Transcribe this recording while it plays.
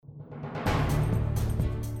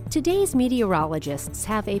Today's meteorologists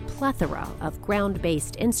have a plethora of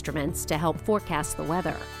ground-based instruments to help forecast the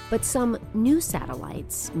weather, but some new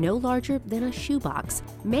satellites, no larger than a shoebox,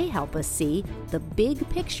 may help us see the big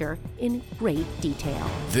picture in great detail.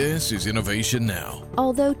 This is Innovation Now.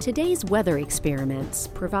 Although today's weather experiments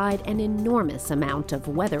provide an enormous amount of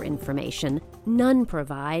weather information, none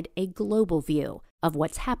provide a global view of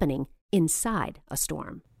what's happening inside a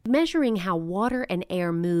storm. Measuring how water and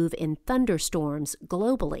air move in thunderstorms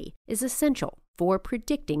globally is essential for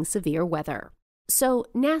predicting severe weather. So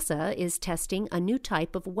NASA is testing a new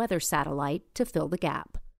type of weather satellite to fill the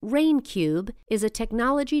gap. RainCube is a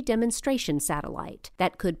technology demonstration satellite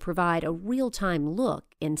that could provide a real-time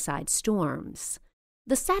look inside storms.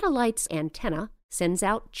 The satellite's antenna sends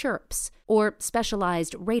out chirps, or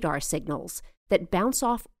specialized radar signals, that bounce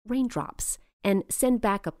off raindrops and send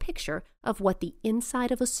back a picture of what the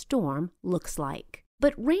inside of a storm looks like.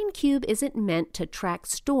 But RainCube isn't meant to track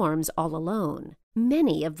storms all alone.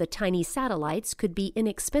 Many of the tiny satellites could be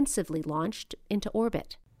inexpensively launched into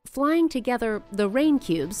orbit. Flying together, the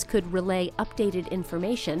RainCubes could relay updated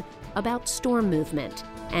information about storm movement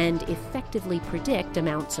and effectively predict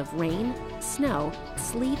amounts of rain, snow,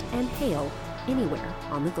 sleet, and hail anywhere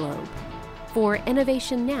on the globe. For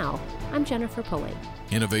Innovation Now, I'm Jennifer Pulley.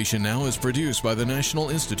 Innovation Now is produced by the National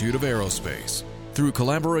Institute of Aerospace through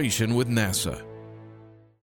collaboration with NASA.